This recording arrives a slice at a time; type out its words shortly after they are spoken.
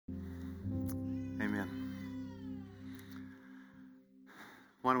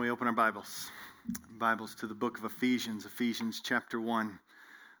Why don't we open our Bibles to the book of Ephesians chapter 1.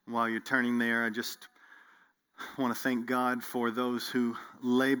 While you're turning there, I just want to thank God for those who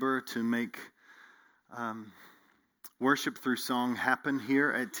labor to make worship through song happen here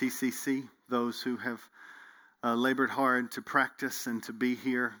at TCC. Those who have labored hard to practice and to be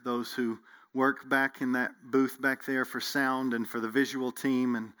here. Those who work back in that booth back there for sound and for the visual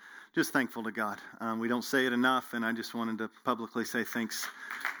team, and just thankful to God. We don't say it enough, and I just wanted to publicly say thanks.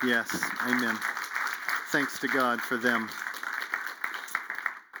 Yes, amen. Thanks to God for them.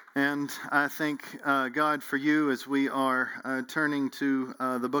 And I thank God for you as we are turning to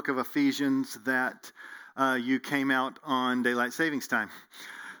the book of Ephesians, that you came out on daylight savings time.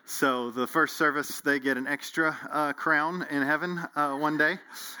 So the first service, they get an extra crown in heaven one day.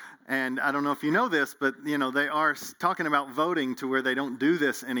 And I don't know if you know this, but they are talking about voting to where they don't do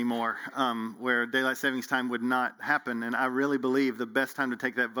this anymore, where daylight savings time would not happen. And I really believe the best time to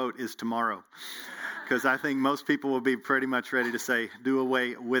take that vote is tomorrow, because I think most people will be pretty much ready to say, do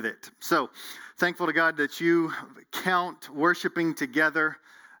away with it. So thankful to God that you count worshiping together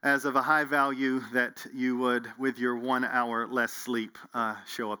as of a high value, that you would, with your 1 hour less sleep,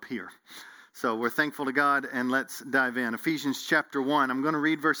 show up here. So we're thankful to God, and let's dive in. Ephesians chapter 1. I'm going to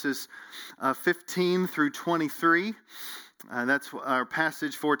read verses 15 through 23. That's our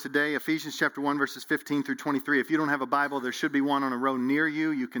passage for today. Ephesians chapter 1, verses 15 through 23. If you don't have a Bible, there should be one on a row near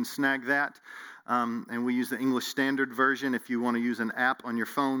you. You can snag that. And we use the English Standard Version if you want to use an app on your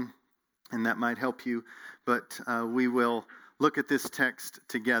phone, and that might help you. But we will look at this text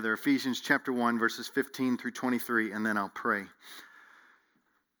together. Ephesians chapter 1, verses 15 through 23, and then I'll pray.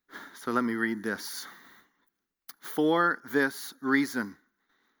 So let me read this. For this reason,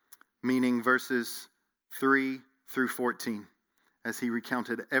 meaning verses 3 through 14, as he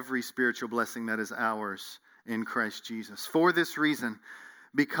recounted every spiritual blessing that is ours in Christ Jesus. For this reason,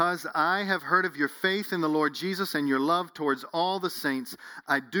 because I have heard of your faith in the Lord Jesus and your love towards all the saints,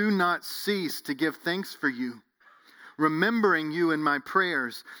 I do not cease to give thanks for you, remembering you in my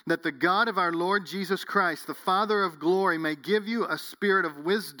prayers, that the God of our Lord Jesus Christ, the Father of glory, may give you a spirit of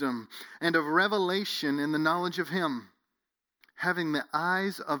wisdom and of revelation in the knowledge of him, having the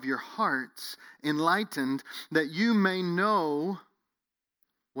eyes of your hearts enlightened, that you may know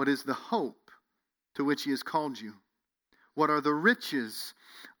what is the hope to which he has called you, what are the riches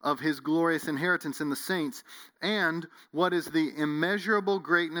of his glorious inheritance in the saints, and what is the immeasurable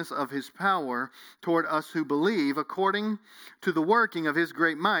greatness of his power toward us who believe, according to the working of his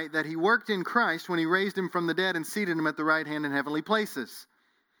great might, that he worked in Christ when he raised him from the dead and seated him at the right hand in heavenly places,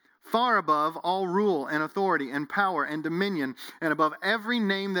 far above all rule and authority and power and dominion, and above every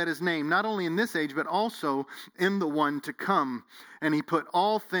name that is named, not only in this age, but also in the one to come. And he put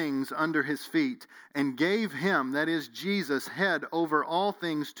all things under his feet, and gave him, that is Jesus, head over all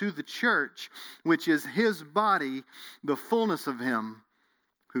things to the church, which is his body, the fullness of him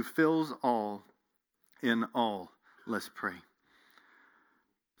who fills all in all. Let's pray.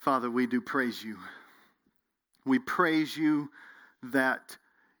 Father, we do praise you. We praise you that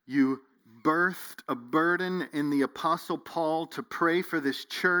you birthed a burden in the Apostle Paul to pray for this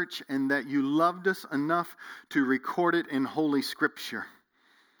church, and that you loved us enough to record it in Holy Scripture.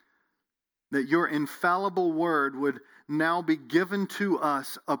 That your infallible word would now be given to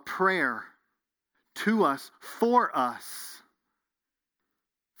us, a prayer to us,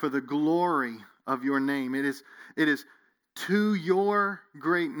 for the glory of your name. It is to your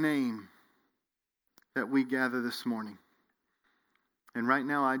great name that we gather this morning. And right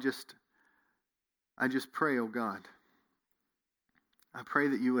now, I just pray, oh God, I pray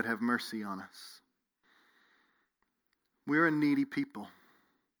that you would have mercy on us. We're a needy people.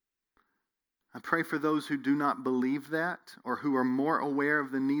 I pray for those who do not believe that, or who are more aware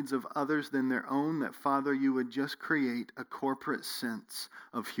of the needs of others than their own, that, Father, you would just create a corporate sense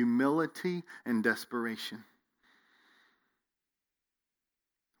of humility and desperation.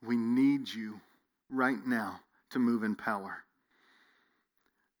 We need you right now to move in power.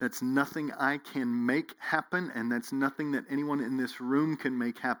 That's nothing I can make happen, and that's nothing that anyone in this room can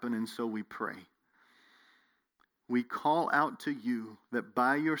make happen, and so we pray. We call out to you that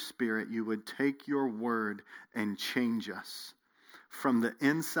by your Spirit you would take your word and change us from the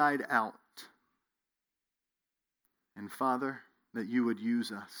inside out. And Father, that you would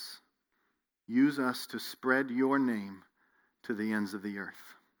use us. Use us to spread your name to the ends of the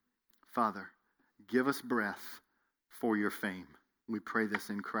earth. Father, give us breath for your fame. We pray this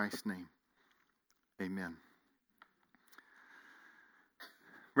in Christ's name. Amen.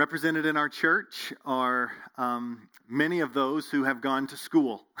 Represented in our church are many of those who have gone to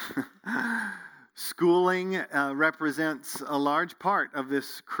school. Schooling represents a large part of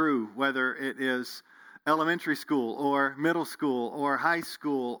this crew, whether it is elementary school or middle school or high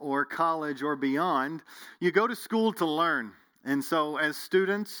school or college or beyond. You go to school to learn. And so as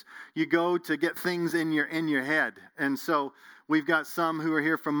students, you go to get things in your head. And so we've got some who are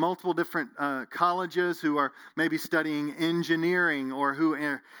here from multiple different colleges who are maybe studying engineering, or who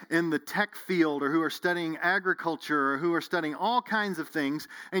are in the tech field, or who are studying agriculture, or who are studying all kinds of things.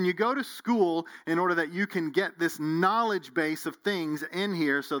 And you go to school in order that you can get this knowledge base of things in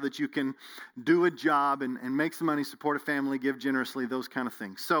here so that you can do a job and make some money, support a family, give generously, those kind of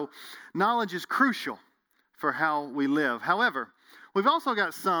things. So knowledge is crucial for how we live. However, we've also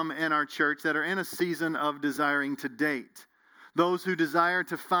got some in our church that are in a season of desiring to date. Those who desire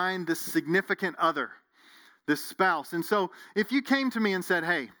to find this significant other, this spouse. And so if you came to me and said,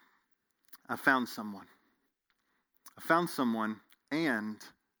 hey, I found someone and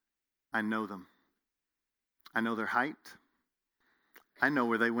I know them. I know their height. I know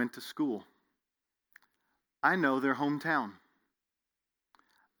where they went to school. I know their hometown.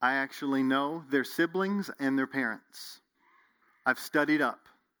 I actually know their siblings and their parents. I've studied up.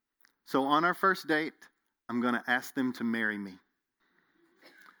 So on our first date, I'm going to ask them to marry me.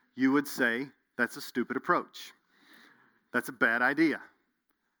 You would say, that's a stupid approach. That's a bad idea.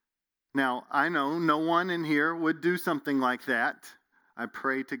 Now, I know no one in here would do something like that. I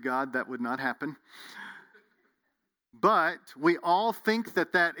pray to God that would not happen. But we all think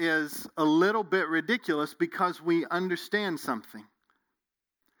that that is a little bit ridiculous because we understand something.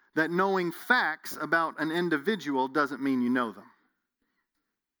 That knowing facts about an individual doesn't mean you know them.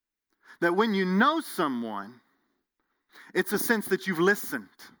 That when you know someone, it's a sense that you've listened.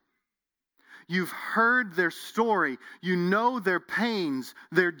 You've heard their story. You know their pains,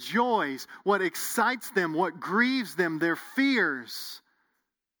 their joys, what excites them, what grieves them, their fears.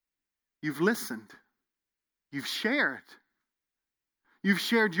 You've listened. You've shared. You've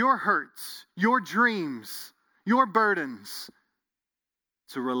shared your hurts, your dreams, your burdens.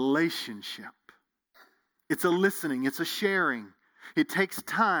 It's a relationship. It's a listening. It's a sharing. It takes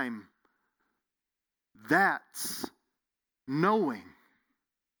time. That's knowing.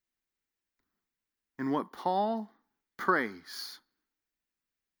 And what Paul prays,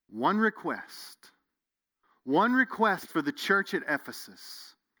 one request for the church at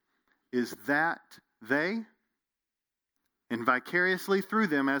Ephesus is that they, and vicariously through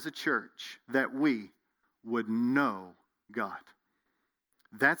them as a church, that we would know God.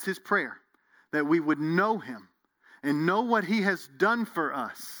 That's his prayer, that we would know him and know what he has done for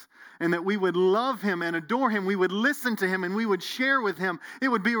us, and that we would love him and adore him. We would listen to him and we would share with him. It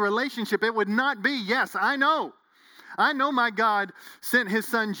would be a relationship. It would not be, yes, I know my God sent his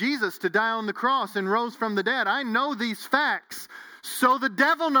son Jesus to die on the cross and rose from the dead. I know these facts, so the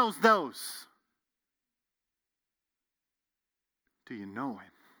devil knows those. Do you know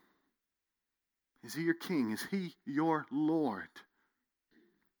him? Is he your king? Is he your Lord?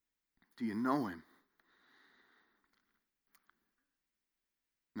 Do you know him?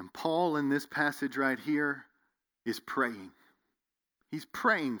 And Paul in this passage right here is praying. He's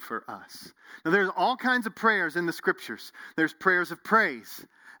praying for us. Now there's all kinds of prayers in the scriptures. There's prayers of praise.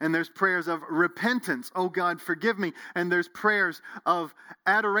 And there's prayers of repentance. Oh God, forgive me. And there's prayers of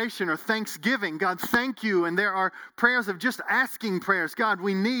adoration or thanksgiving. God, thank you. And there are prayers of just asking prayers. God,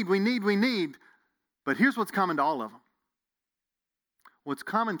 we need. But here's what's common to all of them. What's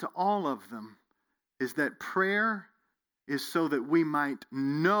common to all of them is that prayer is so that we might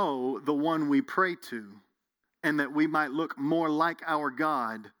know the one we pray to, and that we might look more like our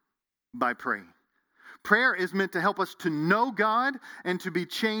God by praying. Prayer is meant to help us to know God and to be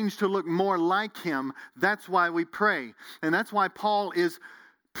changed to look more like him. That's why we pray. And that's why Paul is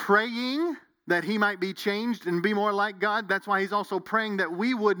praying that he might be changed and be more like God. That's why he's also praying that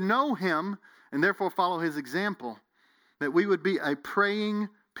we would know him and therefore follow his example. That we would be a praying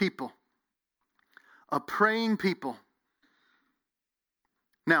people. A praying people.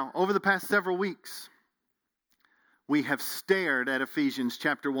 Now, over the past several weeks, we have stared at Ephesians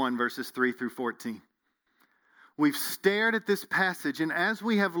chapter 1, verses 3 through 14. We've stared at this passage, and as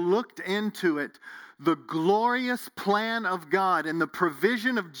we have looked into it, the glorious plan of God and the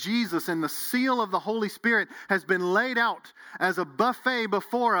provision of Jesus and the seal of the Holy Spirit has been laid out as a buffet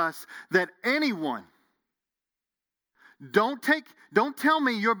before us that anyone, don't tell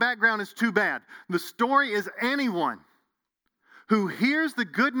me your background is too bad. The story is anyone who hears the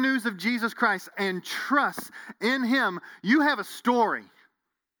good news of Jesus Christ and trusts in him. You have a story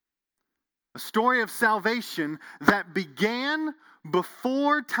of salvation that began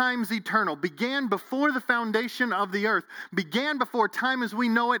before time's eternal, began before the foundation of the earth, began before time as we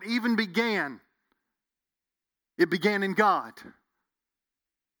know it even began. It began in God.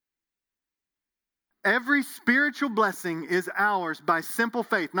 Every spiritual blessing is ours by simple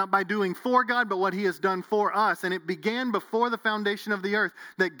faith, not by doing for God, but what He has done for us. And it began before the foundation of the earth,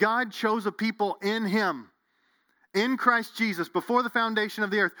 that God chose a people in Him, in Christ Jesus, before the foundation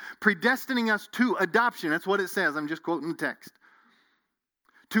of the earth, predestining us to adoption. That's what it says. I'm just quoting the text.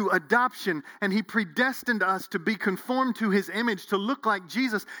 To adoption, and He predestined us to be conformed to His image, to look like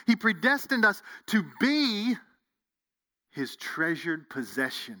Jesus. He predestined us to be His treasured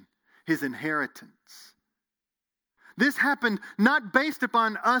possession, His inheritance. This happened not based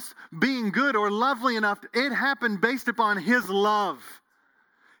upon us being good or lovely enough. It happened based upon His love,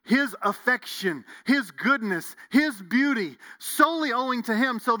 His affection, His goodness, His beauty, solely owing to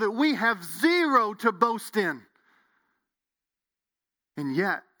Him, so that we have zero to boast in. And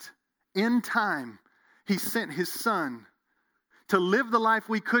yet, in time, He sent His Son to live the life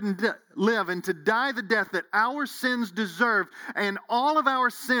we couldn't live and to die the death that our sins deserved. And all of our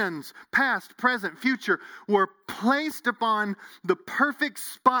sins, past, present, future, were placed upon the perfect,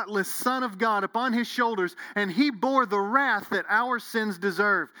 spotless Son of God, upon His shoulders. And He bore the wrath that our sins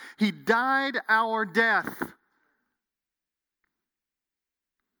deserved. He died our death.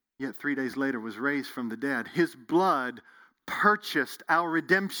 Yet 3 days later was raised from the dead. His blood purchased our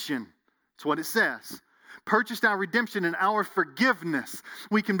redemption. That's what it says. Purchased our redemption and our forgiveness.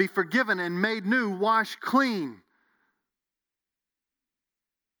 We can be forgiven and made new, washed clean.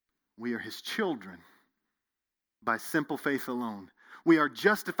 We are His children by simple faith alone. We are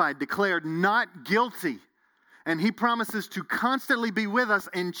justified, declared not guilty. And He promises to constantly be with us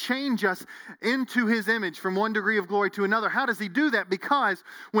and change us into His image from one degree of glory to another. How does He do that? Because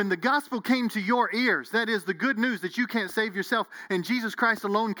when the gospel came to your ears, that is the good news that you can't save yourself and Jesus Christ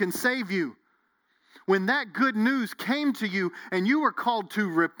alone can save you. When that good news came to you and you were called to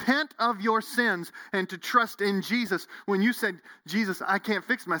repent of your sins and to trust in Jesus, when you said, Jesus, I can't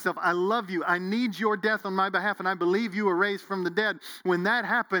fix myself. I love you. I need your death on my behalf and I believe you were raised from the dead. When that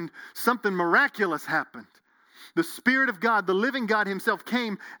happened, something miraculous happened. The Spirit of God, the living God Himself,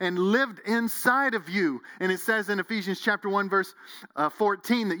 came and lived inside of you. And it says in Ephesians chapter 1, verse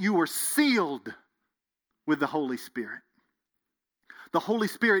 14, that you were sealed with the Holy Spirit. The Holy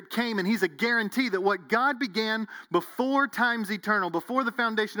Spirit came, and He's a guarantee that what God began before time's eternal, before the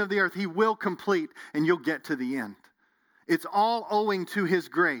foundation of the earth, He will complete, and you'll get to the end. It's all owing to His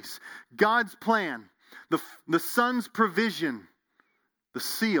grace. God's plan, the Son's provision, the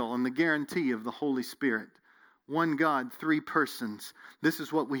seal and the guarantee of the Holy Spirit. One God, three persons. This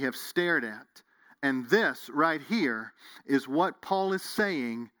is what we have stared at. And this right here is what Paul is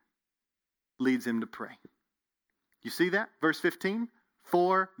saying leads him to pray. You see that? Verse 15.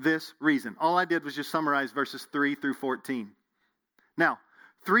 For this reason. All I did was just summarize verses 3 through 14. Now,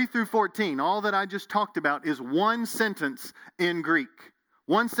 3 through 14, all that I just talked about is one sentence in Greek.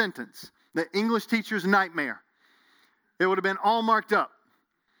 One sentence. The English teacher's nightmare. It would have been all marked up.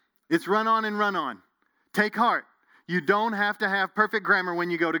 It's run on and run on. Take heart. You don't have to have perfect grammar when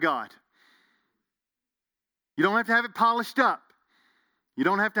you go to God. You don't have to have it polished up. You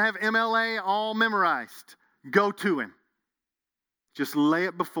don't have to have MLA all memorized. Go to Him. Just lay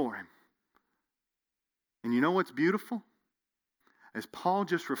it before Him. And you know what's beautiful? As Paul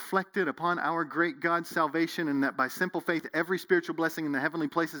just reflected upon our great God's salvation and that by simple faith every spiritual blessing in the heavenly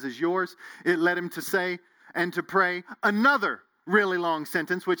places is yours, it led him to say and to pray another really long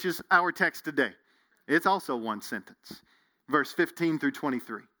sentence, which is our text today. It's also one sentence. Verse 15 through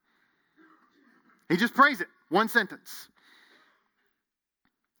 23. He just prays it. One sentence.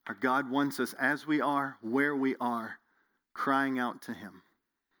 Our God wants us as we are, where we are, crying out to Him.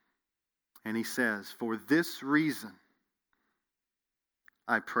 And He says, for this reason,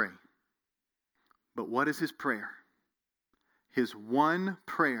 I pray. But what is His prayer? His one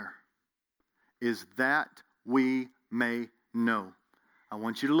prayer is that we may know. I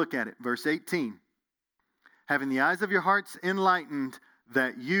want you to look at it. Verse 18. Having the eyes of your hearts enlightened,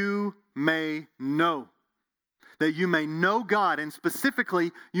 that you may know. That you may know God. And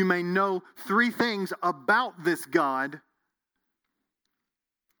specifically, you may know three things about this God.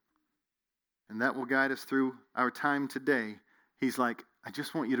 And that will guide us through our time today. He's like, I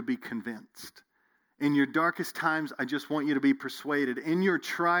just want you to be convinced. In your darkest times, I just want you to be persuaded. In your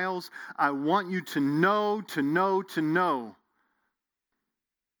trials, I want you to know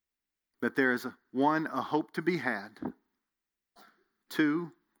that there is, one, a hope to be had.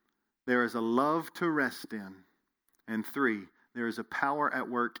 Two, there is a love to rest in. And three, there is a power at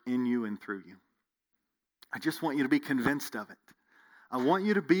work in you and through you. I just want you to be convinced of it. I want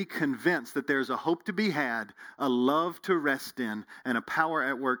you to be convinced that there's a hope to be had, a love to rest in, and a power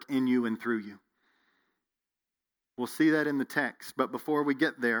at work in you and through you. We'll see that in the text. But before we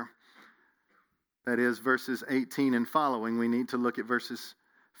get there, that is verses 18 and following, we need to look at verses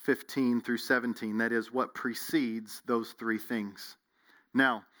 15 through 17. That is what precedes those three things.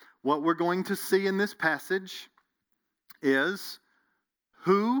 Now, what we're going to see in this passage is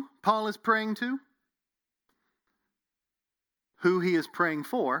who Paul is praying to, who he is praying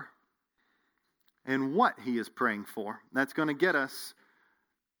for, and what he is praying for. That's going to get us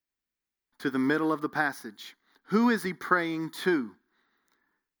to the middle of the passage. Who is he praying to?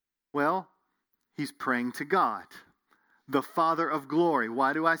 Well, he's praying to God, the Father of glory.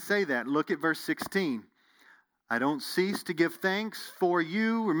 Why do I say that? Look at verse 16. I don't cease to give thanks for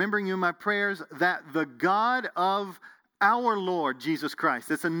you, remembering you in my prayers, that the God of our Lord Jesus Christ.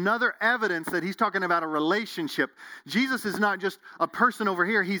 That's another evidence that he's talking about a relationship. Jesus is not just a person over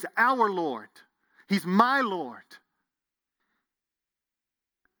here. He's our Lord. He's my Lord.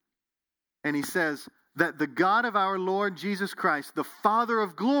 And he says that the God of our Lord Jesus Christ, the Father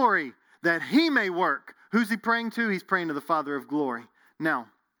of glory, that he may work. Who's he praying to? He's praying to the Father of glory. Now,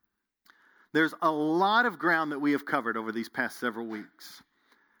 there's a lot of ground that we have covered over these past several weeks.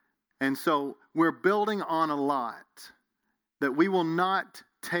 And so we're building on a lot that we will not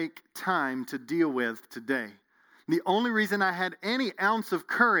take time to deal with today. The only reason I had any ounce of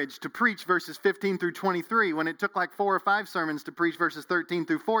courage to preach verses 15 through 23 when it took like 4 or 5 sermons to preach verses 13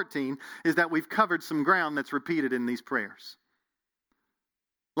 through 14 is that we've covered some ground that's repeated in these prayers.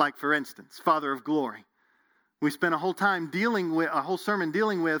 Like, for instance, Father of glory. We spent a whole sermon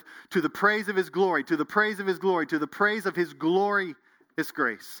dealing with to the praise of his glory, to the praise of his glory, to the praise of his glorious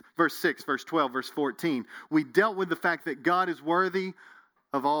grace. Verse 6, verse 12, verse 14. We dealt with the fact that God is worthy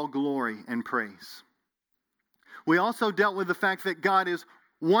of all glory and praise. We also dealt with the fact that God is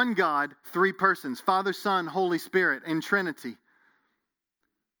one God, 3 persons, Father, Son, Holy Spirit, and Trinity.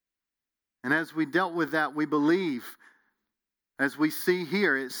 And as we dealt with that, we believe, as we see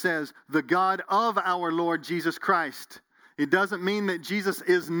here, it says, the God of our Lord Jesus Christ. It doesn't mean that Jesus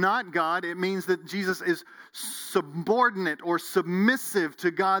is not God. It means that Jesus is subordinate or submissive to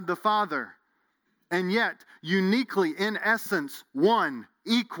God the Father. And yet, uniquely, in essence, one,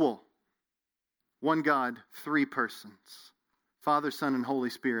 equal. One God, 3 persons. Father, Son, and Holy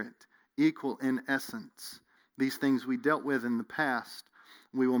Spirit. Equal in essence. These things we dealt with in the past.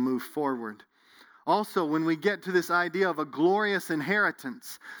 We will move forward. Also, when we get to this idea of a glorious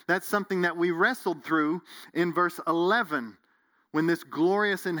inheritance, that's something that we wrestled through in verse 11, when this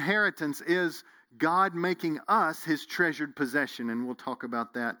glorious inheritance is God making us his treasured possession, and we'll talk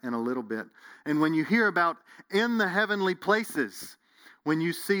about that in a little bit. And when you hear about in the heavenly places, when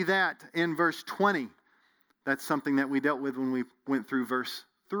you see that in verse 20, that's something that we dealt with when we went through verse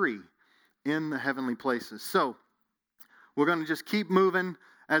 3, in the heavenly places. So, we're going to just keep moving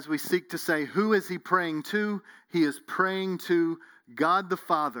as we seek to say, who is he praying to? He is praying to God the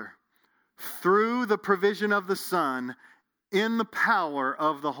Father through the provision of the Son in the power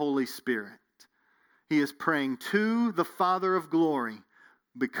of the Holy Spirit. He is praying to the Father of glory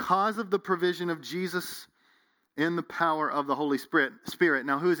because of the provision of Jesus in the power of the Holy Spirit.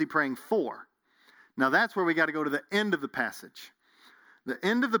 Now, who is he praying for? Now, that's where we got to go to the end of the passage. The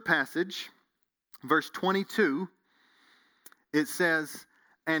end of the passage, verse 22, it says,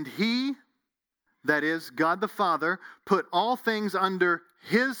 and he, that is God the Father, put all things under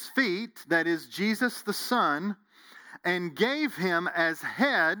his feet, that is Jesus the Son, and gave him as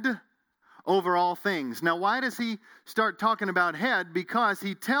head over all things. Now, why does he start talking about head? Because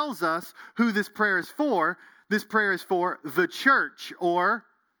he tells us who this prayer is for. This prayer is for the church, or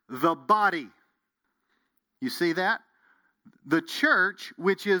the body. You see that? The church,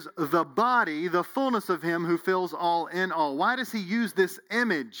 which is the body, the fullness of him who fills all in all. Why does he use this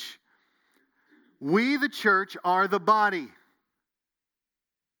image? We, the church, are the body.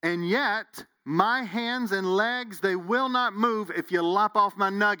 And yet, my hands and legs, they will not move if you lop off my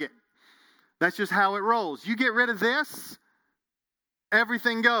nugget. That's just how it rolls. You get rid of this,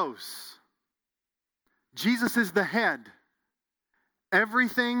 everything goes. Jesus is the head.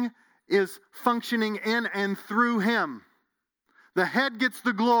 Everything is functioning in and through him. The head gets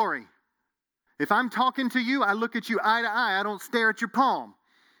the glory. If I'm talking to you, I look at you eye to eye. I don't stare at your palm.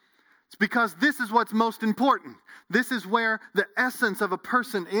 It's because this is what's most important. This is where the essence of a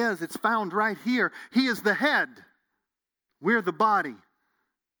person is. It's found right here. He is the head. We're the body.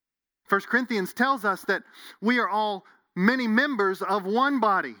 1 Corinthians tells us that we are all many members of one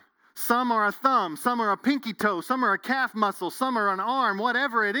body. Some are a thumb, some are a pinky toe, some are a calf muscle, some are an arm,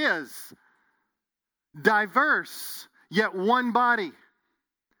 whatever it is. Diverse, yet one body.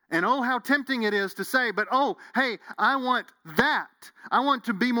 And oh, how tempting it is to say, but oh, hey, I want that. I want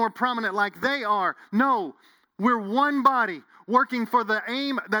to be more prominent like they are. No, We're one body working for the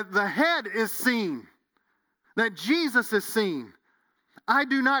aim that the head is seen, that Jesus is seen. I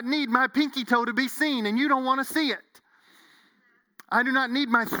do not need my pinky toe to be seen, and you don't want to see it. I do not need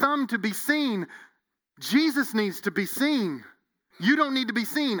my thumb to be seen. Jesus needs to be seen. You don't need to be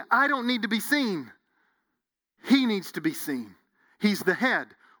seen. I don't need to be seen. He needs to be seen. He's the head.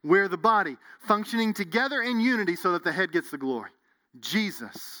 We're the body, functioning together in unity so that the head gets the glory.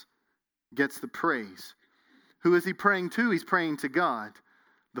 Jesus gets the praise. Who is he praying to? He's praying to God,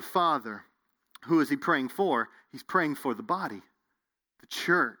 the Father. Who is he praying for? He's praying for the body, the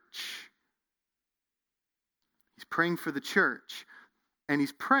church. He's praying for the church. And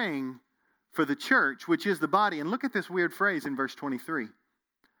he's praying for the church, which is the body. And look at this weird phrase in verse 23.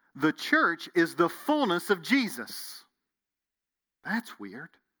 The church is the fullness of Jesus. That's weird.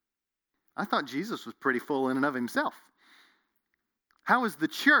 I thought Jesus was pretty full in and of himself. How is the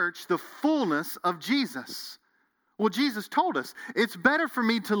church the fullness of Jesus? Well, Jesus told us, it's better for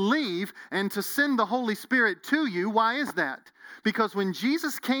me to leave and to send the Holy Spirit to you. Why is that? Because when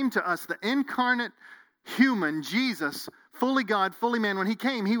Jesus came to us, the incarnate human Jesus, fully God, fully man, when he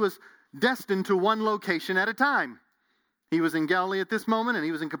came, he was destined to one location at a time. He was in Galilee at this moment, and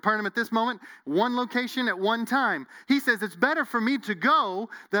he was in Capernaum at this moment, one location at one time. He says, it's better for me to go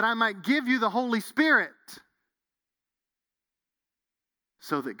that I might give you the Holy Spirit,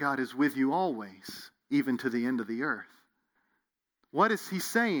 so that God is with you always, even to the end of the earth. What is he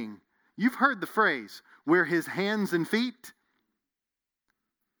saying? You've heard the phrase, we're his hands and feet.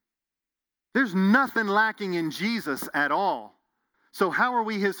 There's nothing lacking in Jesus at all. So how are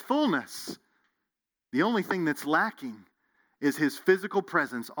we his fullness? The only thing that's lacking is his physical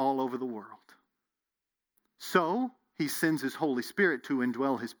presence all over the world. So he sends his Holy Spirit to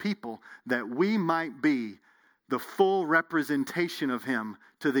indwell his people that we might be the full representation of him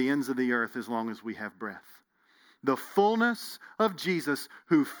to the ends of the earth as long as we have breath. The fullness of Jesus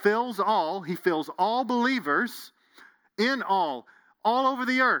who fills all, he fills all believers in all over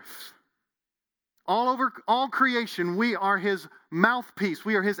the earth. All over all creation, we are his mouthpiece.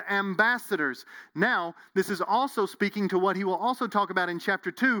 We are his ambassadors. Now, this is also speaking to what he will also talk about in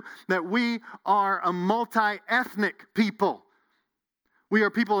chapter 2, that we are a multi-ethnic people. We are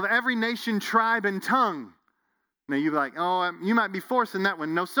people of every nation, tribe, and tongue. Now, you're like, oh, you might be forcing that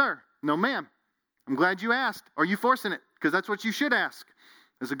one. No, sir. No, ma'am. I'm glad you asked. Are you forcing it? Because that's what you should ask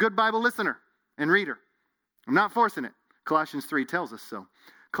as a good Bible listener and reader. I'm not forcing it. Colossians 3 tells us so.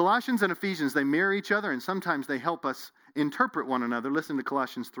 Colossians and Ephesians, they mirror each other, and sometimes they help us interpret one another. Listen to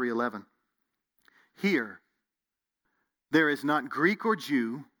Colossians 3:11. Here, there is not Greek or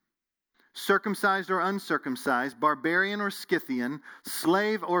Jew, circumcised or uncircumcised, barbarian or Scythian,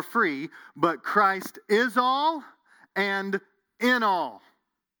 slave or free, but Christ is all and in all.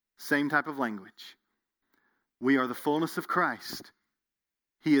 Same type of language. We are the fullness of Christ.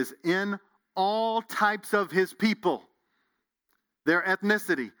 He is in all types of his people. Their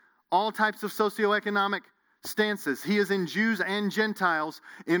ethnicity, all types of socioeconomic stances. He is in Jews and Gentiles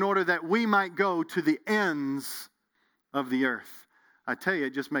in order that we might go to the ends of the earth. I tell you,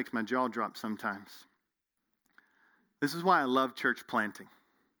 it just makes my jaw drop sometimes. This is why I love church planting.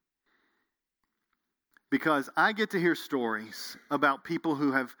 Because I get to hear stories about people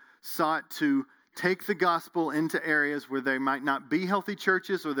who have sought to take the gospel into areas where there might not be healthy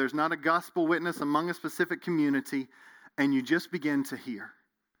churches or there's not a gospel witness among a specific community. And you just begin to hear.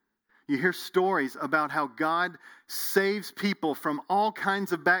 You hear stories about how God saves people from all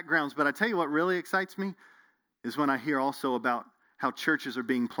kinds of backgrounds. But I tell you what really excites me is when I hear also about how churches are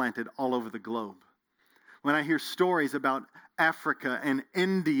being planted all over the globe. When I hear stories about Africa and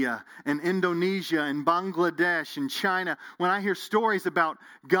India and Indonesia and Bangladesh and China. When I hear stories about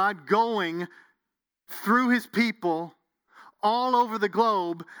God going through his people all over the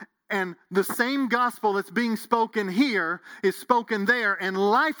globe, and the same gospel that's being spoken here is spoken there, and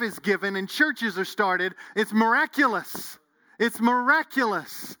life is given, and churches are started. It's miraculous. It's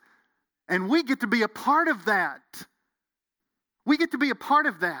miraculous. And we get to be a part of that. We get to be a part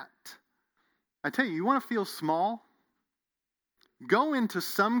of that. I tell you, you want to feel small? Go into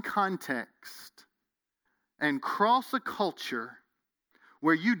some context and cross a culture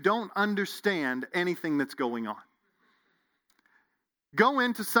where you don't understand anything that's going on. Go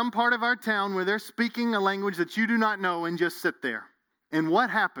into some part of our town where they're speaking a language that you do not know and just sit there. And what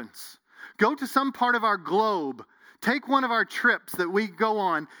happens? Go to some part of our globe. Take one of our trips that we go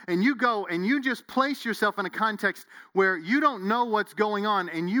on, and you go and you just place yourself in a context where you don't know what's going on,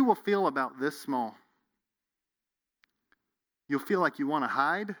 and you will feel about this small. You'll feel like you want to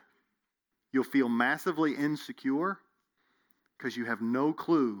hide. You'll feel massively insecure because you have no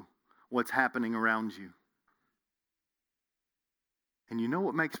clue what's happening around you. And you know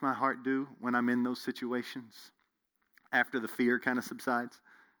what makes my heart do when I'm in those situations? After the fear kind of subsides?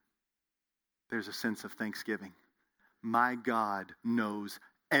 There's a sense of thanksgiving. My God knows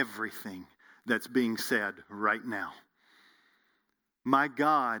everything that's being said right now. My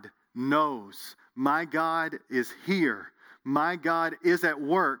God knows. My God is here. My God is at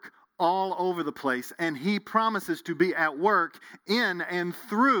work all over the place, and He promises to be at work in and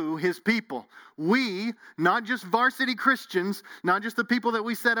through His people. We, not just varsity Christians, not just the people that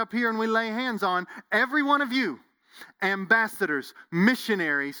we set up here and we lay hands on, every one of you, ambassadors,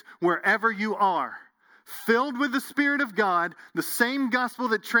 missionaries, wherever you are, filled with the Spirit of God, the same gospel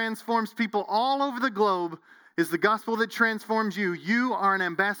that transforms people all over the globe is the gospel that transforms you. You are an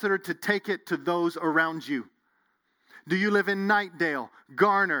ambassador to take it to those around you. Do you live in Knightdale,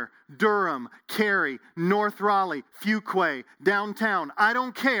 Garner, Durham, Cary, North Raleigh, Fuquay, downtown? I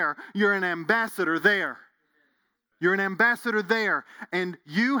don't care. You're an ambassador there. You're an ambassador there. And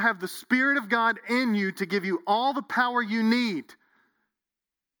you have the Spirit of God in you to give you all the power you need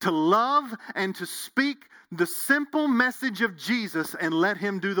to love and to speak the simple message of Jesus and let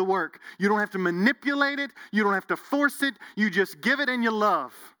Him do the work. You don't have to manipulate it. You don't have to force it. You just give it and you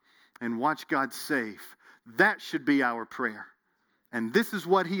love. And watch God save. That should be our prayer. And this is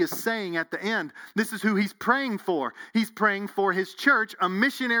what He is saying at the end. This is who He's praying for. He's praying for His church, a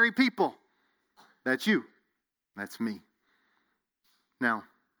missionary people. That's you. That's me. Now,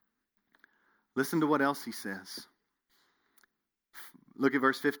 listen to what else He says. Look at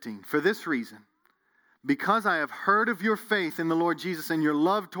verse 15. For this reason, because I have heard of your faith in the Lord Jesus and your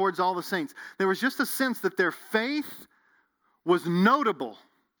love towards all the saints. There was just a sense that their faith was notable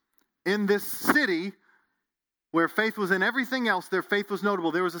in this city. Where faith was in everything else, their faith was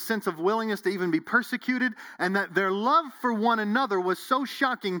notable. There was a sense of willingness to even be persecuted, and that their love for one another was so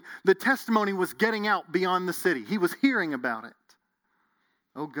shocking, the testimony was getting out beyond the city. He was hearing about it.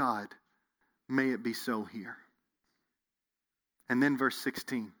 Oh God, may it be so here. And then verse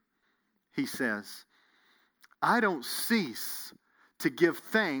 16, he says, I don't cease to give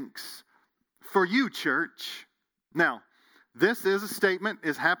thanks for you, church. Now, this is a statement.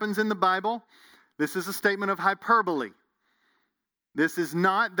 It happens in the Bible. This is a statement of hyperbole. This is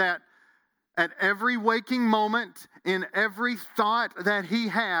not that at every waking moment, in every thought that he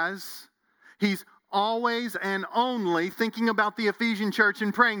has, he's always and only thinking about the Ephesian church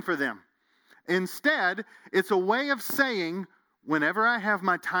and praying for them. Instead, it's a way of saying, whenever I have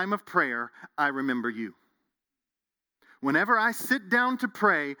my time of prayer, I remember you. Whenever I sit down to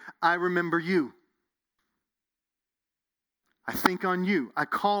pray, I remember you. I think on you. I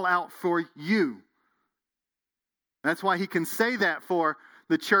call out for you. That's why he can say that for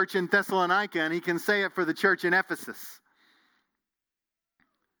the church in Thessalonica, and he can say it for the church in Ephesus.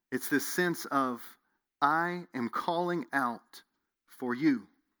 It's this sense of, I am calling out for you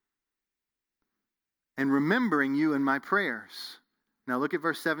and remembering you in my prayers. Now look at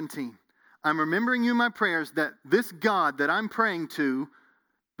verse 17. I'm remembering you in my prayers that this God that I'm praying to,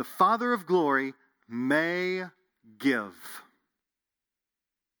 the Father of glory, may give.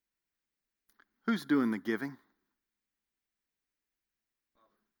 Who's doing the giving?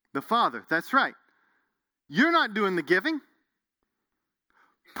 The Father. That's right. You're not doing the giving.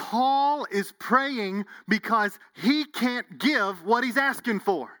 Paul is praying because he can't give what he's asking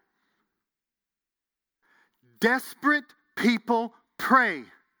for. Desperate people pray.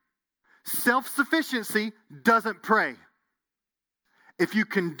 Self-sufficiency doesn't pray. If you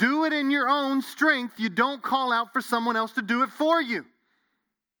can do it in your own strength, you don't call out for someone else to do it for you.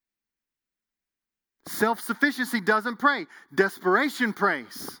 Self-sufficiency doesn't pray. Desperation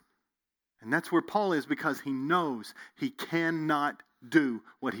prays. And that's where Paul is, because he knows he cannot do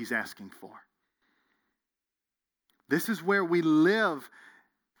what he's asking for. This is where we live.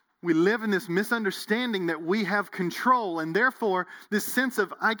 We live in this misunderstanding that we have control, and therefore this sense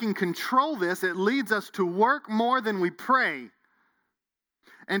of I can control this, it leads us to work more than we pray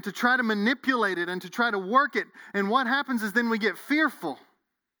and to try to manipulate it and to try to work it. And what happens is then we get fearful.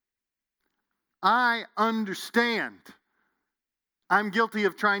 I understand. I'm guilty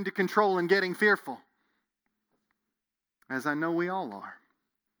of trying to control and getting fearful, as I know we all are.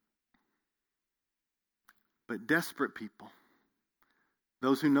 But desperate people,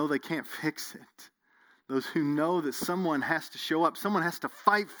 those who know they can't fix it, those who know that someone has to show up, someone has to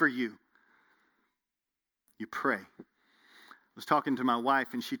fight for you, you pray. I was talking to my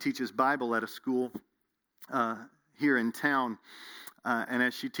wife, and she teaches Bible at a school here in town. And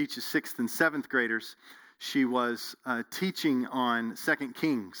as she teaches 6th and 7th graders, she was teaching on 2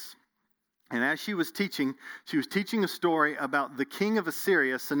 Kings. And as she was teaching a story about the king of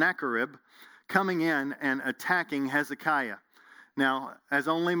Assyria, Sennacherib, coming in and attacking Hezekiah. Now, as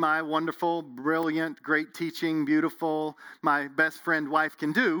only my wonderful, brilliant, great teaching, beautiful, my best friend wife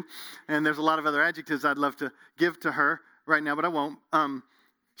can do, and there's a lot of other adjectives I'd love to give to her right now, but I won't.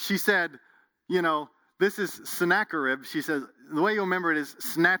 She said, this is Sennacherib. She says, the way you remember it is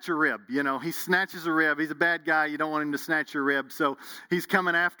snatch a rib. He snatches a rib. He's a bad guy. You don't want him to snatch your rib. So he's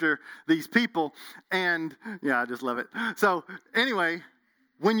coming after these people. And I just love it. So anyway,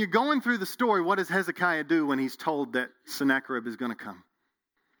 when you're going through the story, what does Hezekiah do when he's told that Sennacherib is going to come?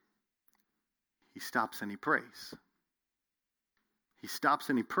 He stops and he prays. He stops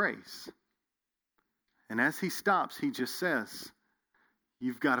and he prays. And as he stops, he just says,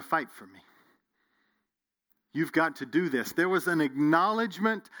 you've got to fight for me. You've got to do this. There was an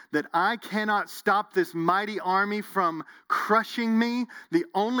acknowledgement that I cannot stop this mighty army from crushing me. The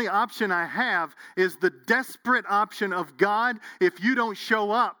only option I have is the desperate option of God. If you don't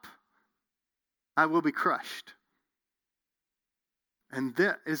show up, I will be crushed. And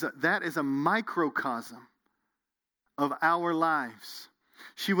that is a microcosm of our lives.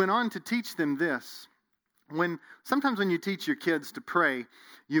 She went on to teach them this. Sometimes when you teach your kids to pray,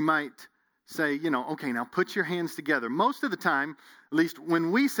 you might say, okay, now put your hands together. Most of the time, at least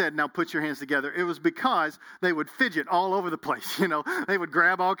when we said, now put your hands together, it was because they would fidget all over the place. They would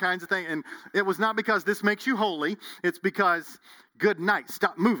grab all kinds of things. And it was not because this makes you holy. It's because, good night,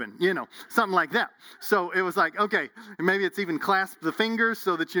 stop moving, something like that. So it was like, okay, maybe it's even clasp the fingers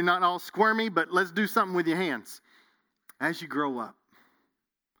so that you're not all squirmy, but let's do something with your hands. As you grow up,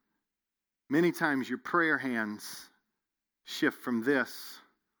 many times your prayer hands shift from this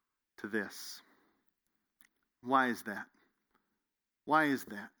to this. Why is that? Why is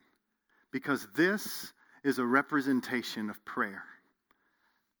that? Because this is a representation of prayer.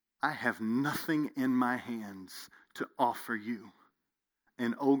 I have nothing in my hands to offer you.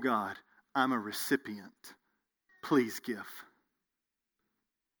 And oh God, I'm a recipient. Please give.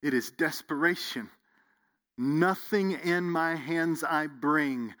 It is desperation. Nothing in my hands I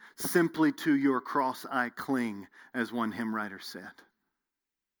bring, simply to your cross I cling, as one hymn writer said.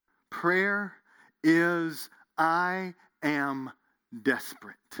 Prayer is, I am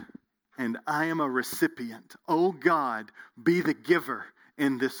desperate, and I am a recipient. Oh God, be the giver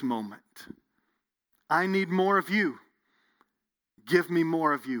in this moment. I need more of you. Give me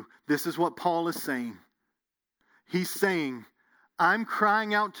more of you. This is what Paul is saying. He's saying, I'm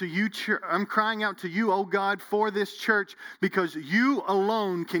crying out to you, oh God, for this church, because you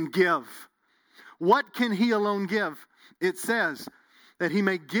alone can give. What can he alone give? It says that he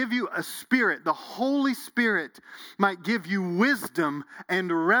may give you a spirit. The Holy Spirit might give you wisdom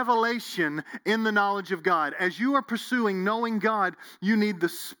and revelation in the knowledge of God. As you are pursuing knowing God, you need the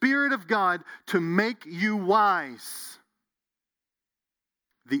Spirit of God to make you wise.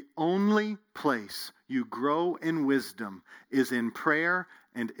 The only place you grow in wisdom is in prayer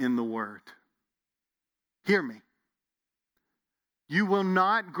and in the Word. Hear me. You will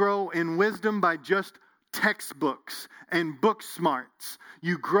not grow in wisdom by just textbooks and book smarts.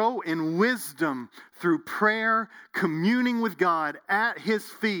 You grow in wisdom through prayer, communing with God at His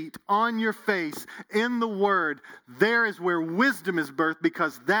feet, on your face, in the Word. There is where wisdom is birthed,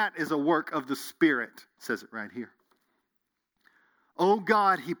 because that is a work of the Spirit. It says it right here. Oh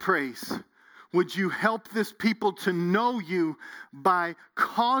God, he prays, would you help this people to know you by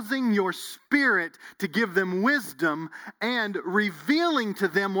causing your Spirit to give them wisdom and revealing to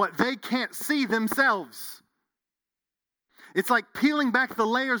them what they can't see themselves. It's like peeling back the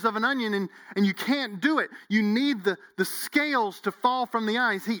layers of an onion, and you can't do it. You need the scales to fall from the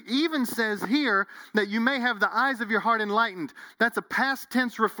eyes. He even says here that you may have the eyes of your heart enlightened. That's a past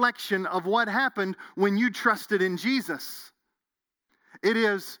tense reflection of what happened when you trusted in Jesus. It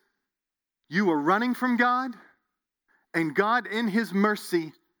is, you were running from God, and God in His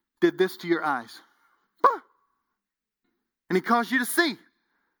mercy did this to your eyes. And He caused you to see.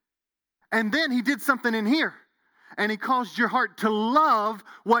 And then He did something in here. And He caused your heart to love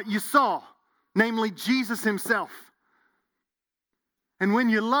what you saw, namely Jesus Himself. And when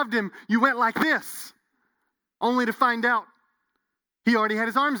you loved Him, you went like this, only to find out He already had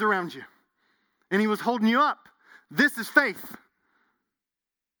His arms around you. And He was holding you up. This is faith.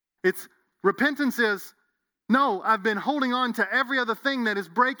 Repentance is, no, I've been holding on to every other thing that is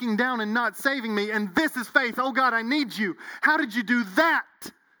breaking down and not saving me, and this is faith. Oh God, I need you. How did you do that?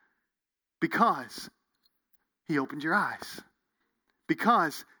 Because He opened your eyes.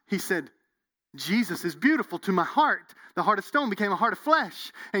 Because He said, Jesus is beautiful to my heart. The heart of stone became a heart of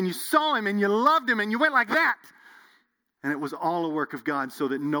flesh. And you saw Him and you loved Him and you went like that. And it was all a work of God so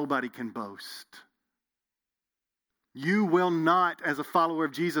that nobody can boast. You will not, as a follower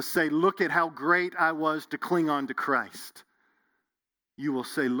of Jesus, say, look at how great I was to cling on to Christ. you will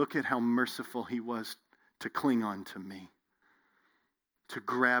say, look at how merciful he was to cling on to me, to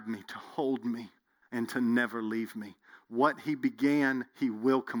grab me, to hold me, and to never leave me. What he began, he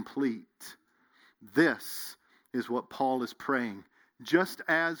will complete. This is what Paul is praying. Just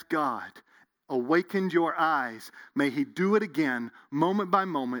as God awakened your eyes, may he do it again, moment by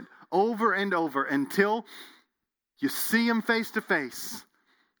moment, over and over, until you see him face to face,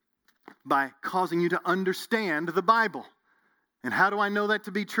 by causing you to understand the Bible. And how do I know that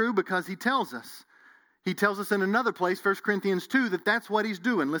to be true? Because he tells us. He tells us in another place, 1 Corinthians 2, that that's what he's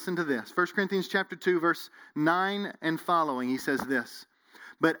doing. Listen to this. 1 Corinthians chapter 2, verse 9 and following. He says this,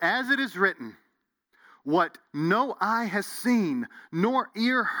 "But as it is written, what no eye has seen, nor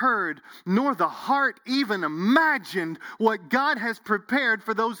ear heard, nor the heart even imagined, what God has prepared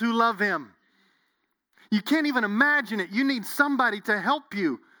for those who love him." You can't even imagine it. You need somebody to help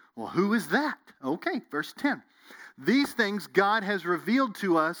you. Well, who is that? Okay, verse 10. "These things God has revealed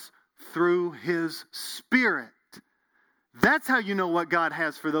to us through his Spirit." That's how you know what God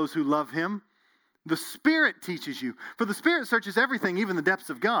has for those who love him. The Spirit teaches you. For the Spirit searches everything, even the depths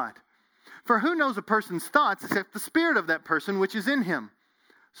of God. For who knows a person's thoughts except the spirit of that person which is in him?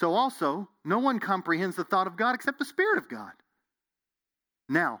 So also, no one comprehends the thought of God except the Spirit of God.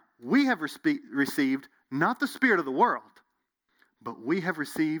 Now, we have received not the spirit of the world, but we have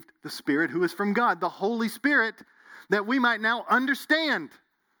received the Spirit who is from God, the Holy Spirit, that we might now understand.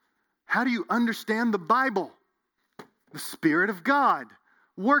 How do you understand the Bible? The Spirit of God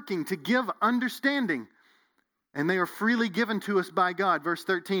working to give understanding. And they are freely given to us by God. Verse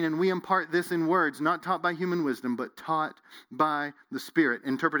 13, "And we impart this in words, not taught by human wisdom, but taught by the Spirit,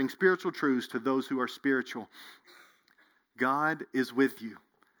 interpreting spiritual truths to those who are spiritual." God is with you.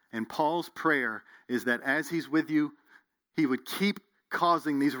 And Paul's prayer is that as he's with you, he would keep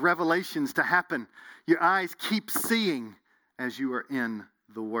causing these revelations to happen. Your eyes keep seeing as you are in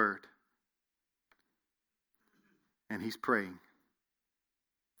the Word. And he's praying.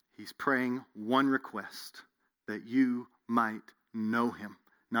 He's praying one request, that you might know him.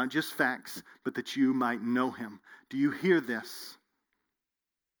 Not just facts, but that you might know him. Do you hear this?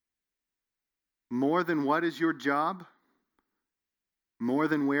 More than what is your job? More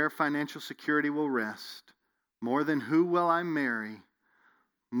than where financial security will rest? More than who will I marry?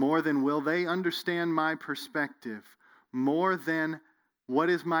 More than will they understand my perspective? More than what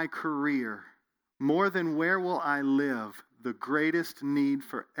is my career? More than where will I live? The greatest need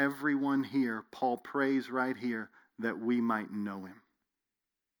for everyone here, Paul prays right here, that we might know him.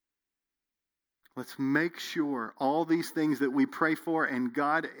 Let's make sure all these things that we pray for, and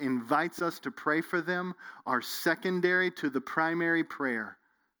God invites us to pray for them, are secondary to the primary prayer.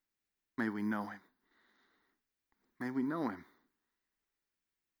 May we know him. May we know him.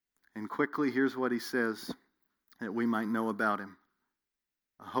 And quickly, here's what he says that we might know about him: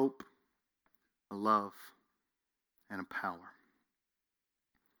 a hope, a love, and a power.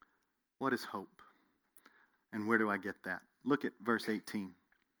 What is hope? And where do I get that? Look at verse 18.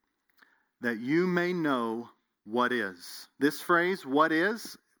 "That you may know what is." This phrase, "what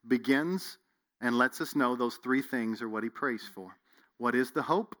is," begins and lets us know those three things are what he prays for. What is the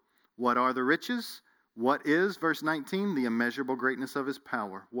hope? What are the riches? What is, verse 19, the immeasurable greatness of his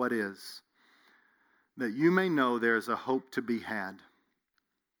power? What is? That you may know there is a hope to be had.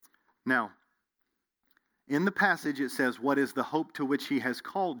 Now, in the passage it says, "What is the hope to which he has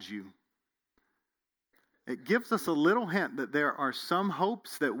called you?" It gives us a little hint that there are some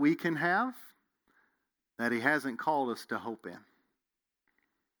hopes that we can have that he hasn't called us to hope in.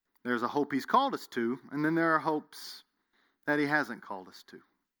 There's a hope he's called us to, and then there are hopes that he hasn't called us to.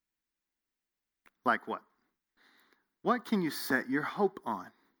 Like what? What can you set your hope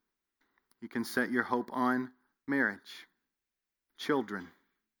on? You can set your hope on marriage, children,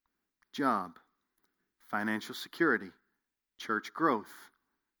 job, financial security, church growth,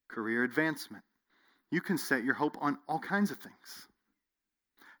 career advancement. You can set your hope on all kinds of things.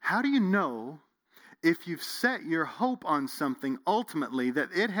 How do you know if you've set your hope on something ultimately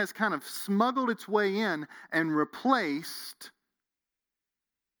that it has kind of smuggled its way in and replaced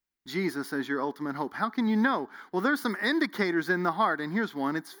Jesus as your ultimate hope? How can you know? Well, there's some indicators in the heart, and here's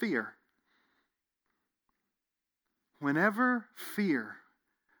one: it's fear. Whenever fear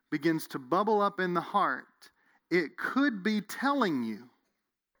begins to bubble up in the heart, it could be telling you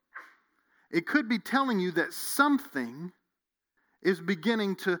that something is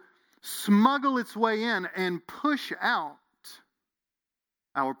beginning to smuggle its way in and push out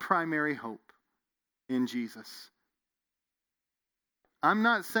our primary hope in Jesus. I'm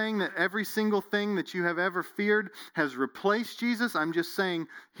not saying that every single thing that you have ever feared has replaced Jesus. I'm just saying,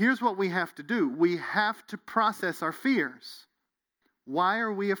 here's what we have to do. We have to process our fears. Why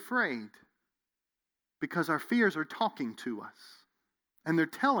are we afraid? Because our fears are talking to us. And they're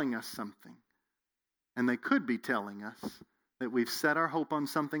telling us something. And they could be telling us that we've set our hope on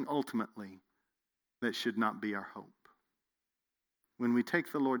something ultimately that should not be our hope. When we take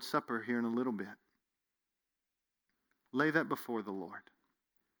the Lord's Supper here in a little bit, lay that before the Lord.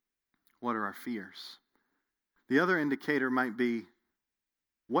 What are our fears? The other indicator might be,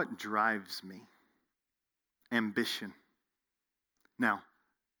 what drives me? Ambition. Now,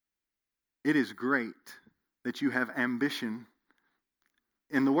 it is great that you have ambition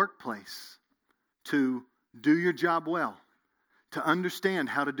in the workplace to do your job well, to understand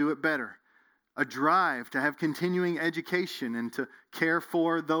how to do it better, a drive to have continuing education and to care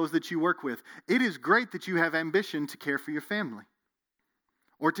for those that you work with. It is great that you have ambition to care for your family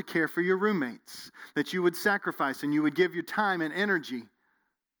or to care for your roommates, that you would sacrifice and you would give your time and energy.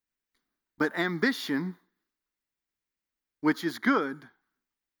 But ambition, which is good,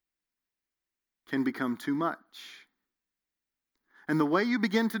 can become too much. And the way you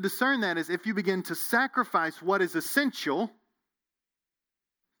begin to discern that is if you begin to sacrifice what is essential,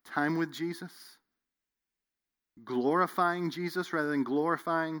 time with Jesus, glorifying Jesus rather than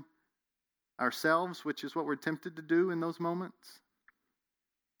glorifying ourselves, which is what we're tempted to do in those moments.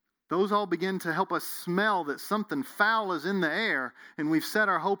 Those all begin to help us smell that something foul is in the air and we've set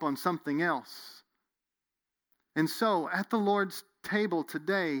our hope on something else. And so, at the Lord's table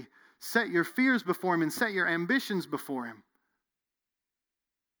today, set your fears before Him and set your ambitions before Him.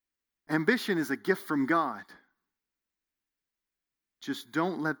 Ambition is a gift from God. Just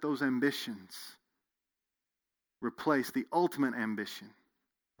don't let those ambitions replace the ultimate ambition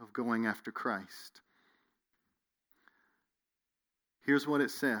of going after Christ. Here's what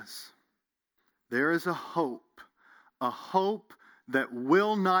it says. There is a hope that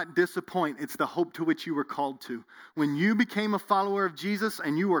will not disappoint. It's the hope to which you were called to. When you became a follower of Jesus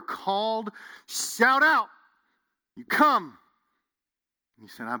and you were called, shout out. You come. And you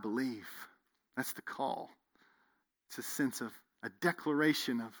said, I believe. That's the call. It's a sense of a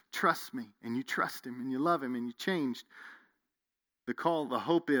declaration of trust me. And you trust Him and you love Him and you changed. The call, the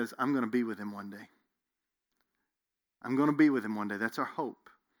hope is, I'm going to be with Him one day. I'm going to be with Him one day. That's our hope.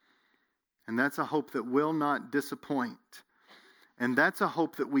 And that's a hope that will not disappoint. And that's a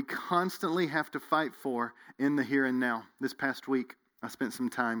hope that we constantly have to fight for in the here and now. This past week, I spent some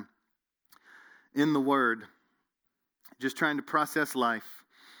time in the Word, just trying to process life.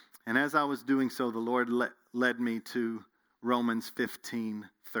 And as I was doing so, the Lord led me to Romans 15:13.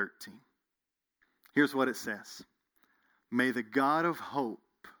 Here's what it says. May the God of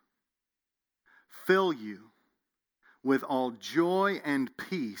hope fill you with all joy and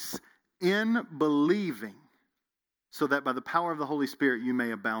peace in believing, so that by the power of the Holy Spirit you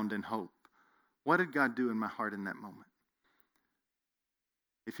may abound in hope. What did God do in my heart in that moment?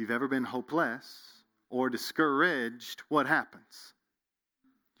 If you've ever been hopeless or discouraged, what happens?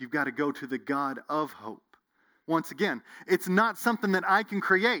 You've got to go to the God of hope. Once again, it's not something that I can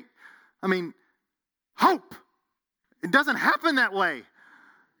create. I mean, hope. It doesn't happen that way.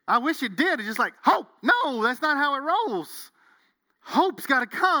 I wish it did. It's just like, hope. No, that's not how it rolls. Hope's got to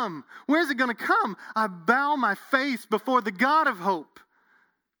come. Where's it going to come? I bow my face before the God of hope.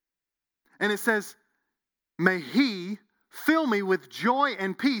 And it says, may He fill me with joy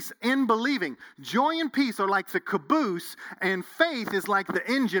and peace in believing. Joy and peace are like the caboose, and faith is like the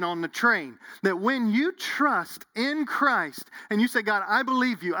engine on the train. That when you trust in Christ, and you say, God, I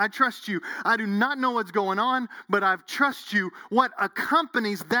believe you, I trust you, I do not know what's going on, but I trust you, what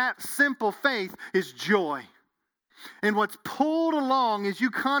accompanies that simple faith is joy. And what's pulled along as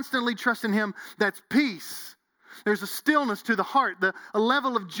you constantly trust in Him, that's peace. There's a stillness to the heart. A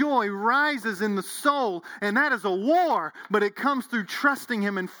level of joy rises in the soul, and that is a war, but it comes through trusting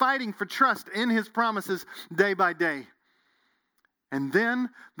Him and fighting for trust in His promises day by day. And then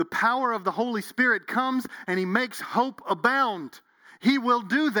the power of the Holy Spirit comes and He makes hope abound. He will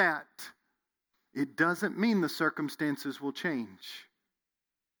do that. It doesn't mean the circumstances will change.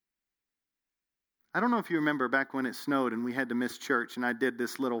 I don't know if you remember back when it snowed and we had to miss church, and I did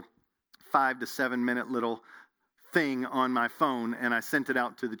this little 5 to 7 minute little thing on my phone, and I sent it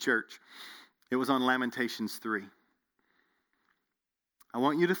out to the church. It was on Lamentations 3. I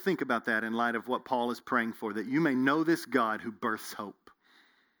want you to think about that in light of what Paul is praying for, that you may know this God who births hope.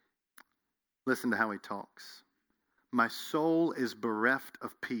 Listen to how he talks. My soul is bereft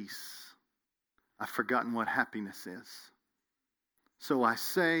of peace. I've forgotten what happiness is. So I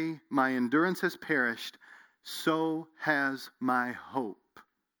say, my endurance has perished, so has my hope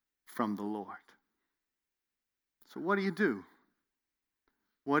from the Lord. So what do you do?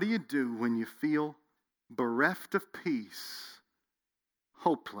 What do you do when you feel bereft of peace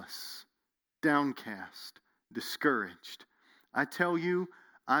hopeless, downcast, discouraged. I tell you,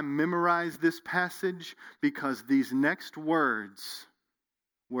 I memorized this passage because these next words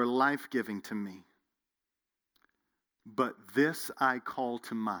were life-giving to me. But this I call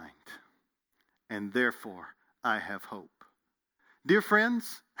to mind, and therefore I have hope. Dear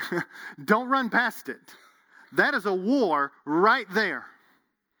friends, don't run past it. That is a war right there.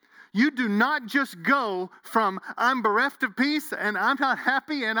 You do not just go from I'm bereft of peace and I'm not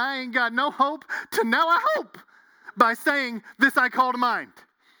happy and I ain't got no hope to now I hope by saying this I call to mind.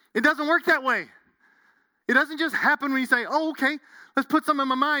 It doesn't work that way. It doesn't just happen when you say, oh, okay, let's put something in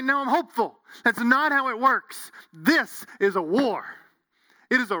my mind, now I'm hopeful. That's not how it works. This is a war.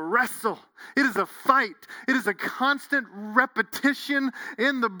 It is a wrestle. It is a fight. It is a constant repetition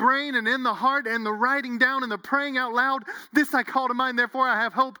in the brain and in the heart and the writing down and the praying out loud. This I call to mind, therefore I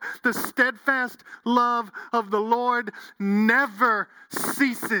have hope. The steadfast love of the Lord never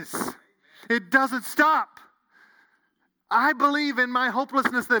ceases. It doesn't stop. I believe in my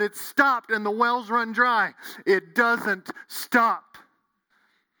hopelessness that it stopped and the wells run dry. It doesn't stop.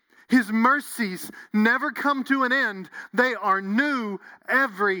 His mercies never come to an end. They are new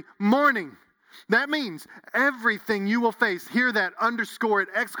every morning. That means everything you will face, hear that, underscore it,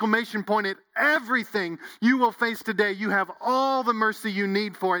 exclamation point it, everything you will face today, you have all the mercy you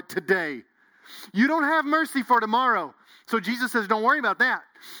need for it today. You don't have mercy for tomorrow. So Jesus says, don't worry about that.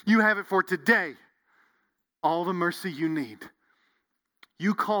 You have it for today. All the mercy you need.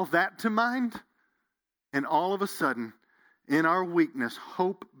 You call that to mind, and all of a sudden, in our weakness,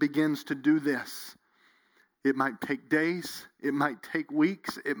 hope begins to do this. It might take days, it might take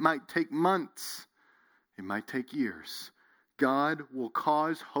weeks, it might take months, it might take years. God will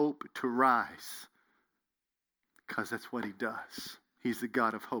cause hope to rise because that's what He does. He's the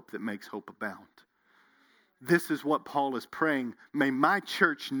God of hope that makes hope abound. This is what Paul is praying. May my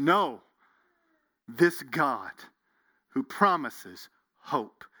church know this God who promises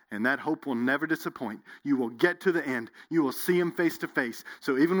hope. And that hope will never disappoint. You will get to the end. You will see Him face to face.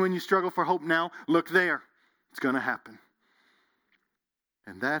 So even when you struggle for hope now, look there. It's going to happen.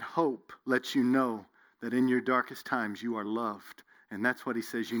 And that hope lets you know that in your darkest times you are loved. And that's what He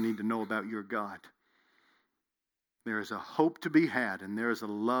says you need to know about your God. There is a hope to be had, and there is a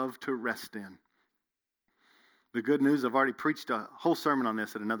love to rest in. The good news, I've already preached a whole sermon on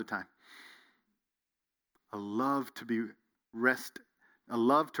this at another time. A love to rest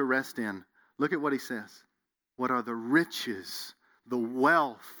in. Look at what he says. What are the riches, the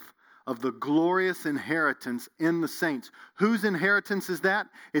wealth of the glorious inheritance in the saints? Whose inheritance is that?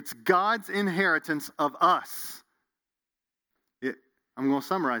 It's God's inheritance of us. I'm going to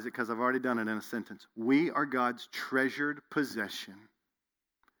summarize it because I've already done it in a sentence. We are God's treasured possession.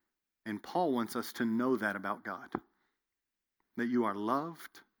 And Paul wants us to know that about God. That you are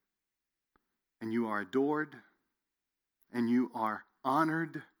loved, and you are adored, and you are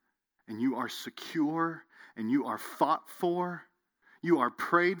honored, and you are secure, and you are fought for, you are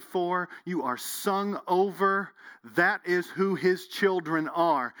prayed for, you are sung over. That is who His children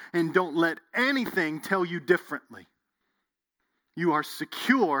are. And don't let anything tell you differently. You are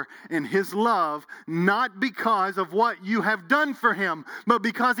secure in His love, not because of what you have done for Him, but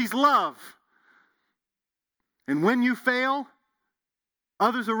because He's love. And when you fail,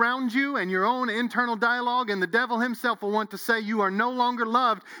 others around you and your own internal dialogue and the devil himself will want to say you are no longer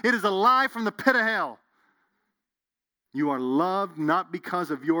loved. It is a lie from the pit of hell. You are loved not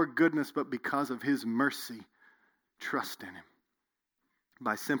because of your goodness, but because of His mercy. Trust in Him.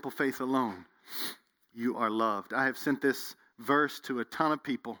 By simple faith alone, you are loved. I have sent this verse to a ton of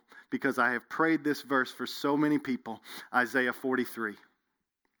people because I have prayed this verse for so many people. Isaiah 43.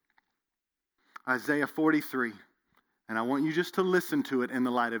 Isaiah 43. And I want you just to listen to it in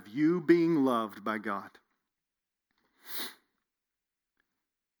the light of you being loved by God.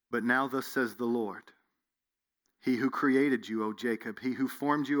 But now thus says the Lord, He who created you, O Jacob, He who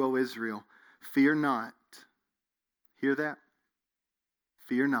formed you, O Israel, fear not. Hear that?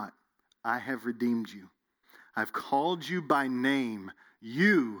 Fear not. I have redeemed you. I've called you by name.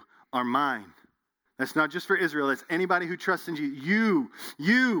 You are mine. That's not just for Israel. That's anybody who trusts in you.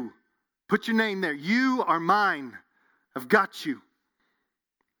 You. Put your name there. You are mine. I've got you.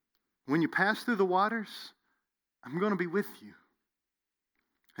 When you pass through the waters, I'm going to be with you.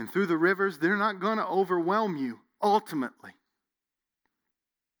 And through the rivers, they're not going to overwhelm you, ultimately.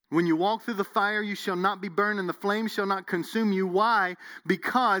 When you walk through the fire, you shall not be burned, and the flame shall not consume you. Why?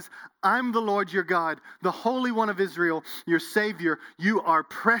 Because I'm the Lord your God, the Holy One of Israel, your Savior. You are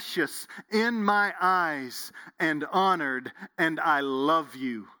precious in my eyes and honored, and I love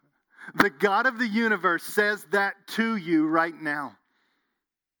you. The God of the universe says that to you right now.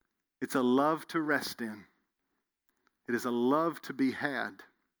 It's a love to rest in. It is a love to be had.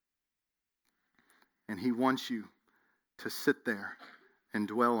 And he wants you to sit there and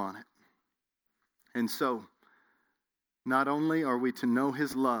dwell on it. And so, not only are we to know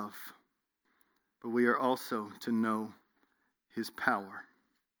his love, but we are also to know his power.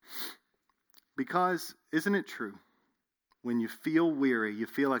 Because, isn't it true? When you feel weary, you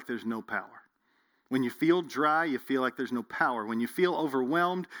feel like there's no power. When you feel dry, you feel like there's no power. When you feel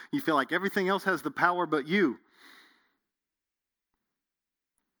overwhelmed, you feel like everything else has the power but you.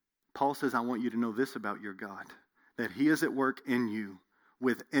 Paul says, I want you to know this about your God, that he is at work in you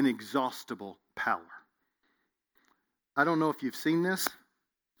with inexhaustible power. I don't know if you've seen this,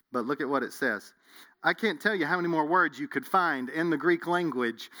 but look at what it says. I can't tell you how many more words you could find in the Greek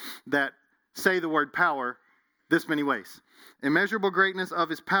language that say the word power this many ways. Immeasurable greatness of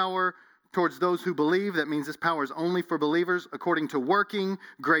his power towards those who believe. That means this power is only for believers, according to working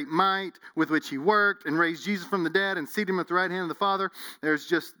great might with which he worked and raised Jesus from the dead and seated him at the right hand of the Father. There's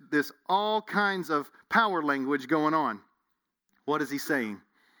just this all kinds of power language going on. What is he saying?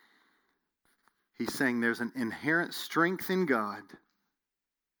 He's saying there's an inherent strength in God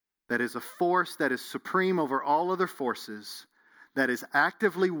that is a force that is supreme over all other forces, that is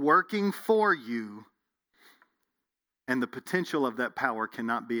actively working for you, and the potential of that power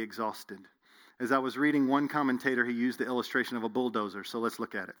cannot be exhausted. As I was reading one commentator, he used the illustration of a bulldozer. So let's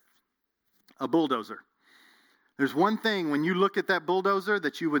look at it. A bulldozer. There's one thing when you look at that bulldozer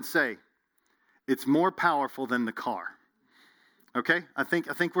that you would say, it's more powerful than the car. Okay? I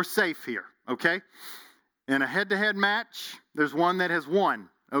think we're safe here. Okay? In a head-to-head match, there's one that has won.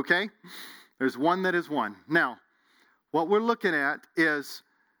 Okay? There's one that has won. Now, what we're looking at is,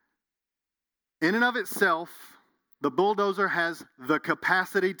 in and of itself, the bulldozer has the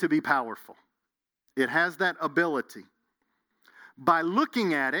capacity to be powerful. It has that ability. By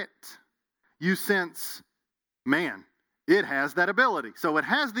looking at it, you sense, man, it has that ability. So it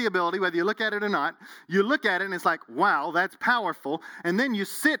has the ability, whether you look at it or not. You look at it and it's like, wow, that's powerful. And then you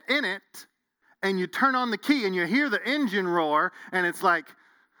sit in it and you turn on the key and you hear the engine roar and it's like,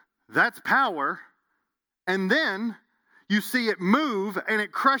 that's power. And then you see it move and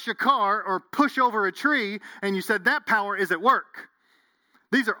it crush a car or push over a tree, and you said that power is at work.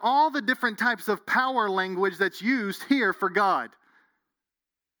 These are all the different types of power language that's used here for God.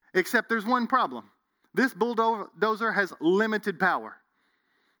 Except there's one problem. This bulldozer has limited power.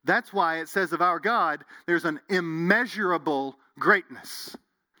 That's why it says of our God, there's an immeasurable greatness.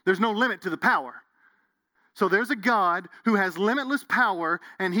 There's no limit to the power. So there's a God who has limitless power,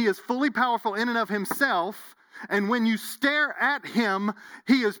 and he is fully powerful in and of himself. And when you stare at him,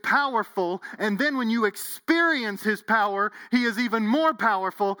 he is powerful. And then when you experience his power, he is even more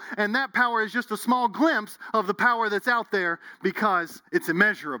powerful. And that power is just a small glimpse of the power that's out there because it's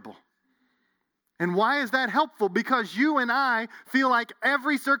immeasurable. And why is that helpful? Because you and I feel like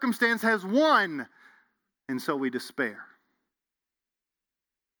every circumstance has won. And so we despair.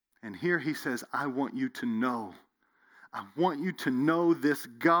 And here he says, I want you to know. I want you to know this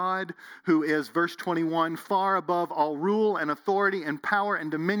God who is, verse 21, far above all rule and authority and power and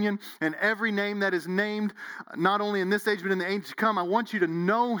dominion and every name that is named, not only in this age but in the age to come. I want you to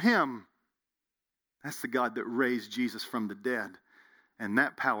know him. That's the God that raised Jesus from the dead. And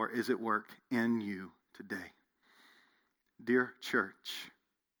that power is at work in you today. Dear church,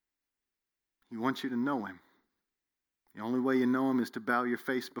 he wants you to know him. The only way you know him is to bow your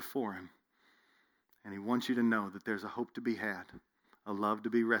face before him. And he wants you to know that there's a hope to be had, a love to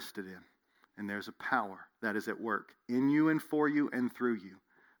be rested in, and there's a power that is at work in you and for you and through you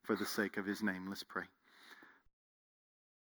for the sake of his name. Let's pray.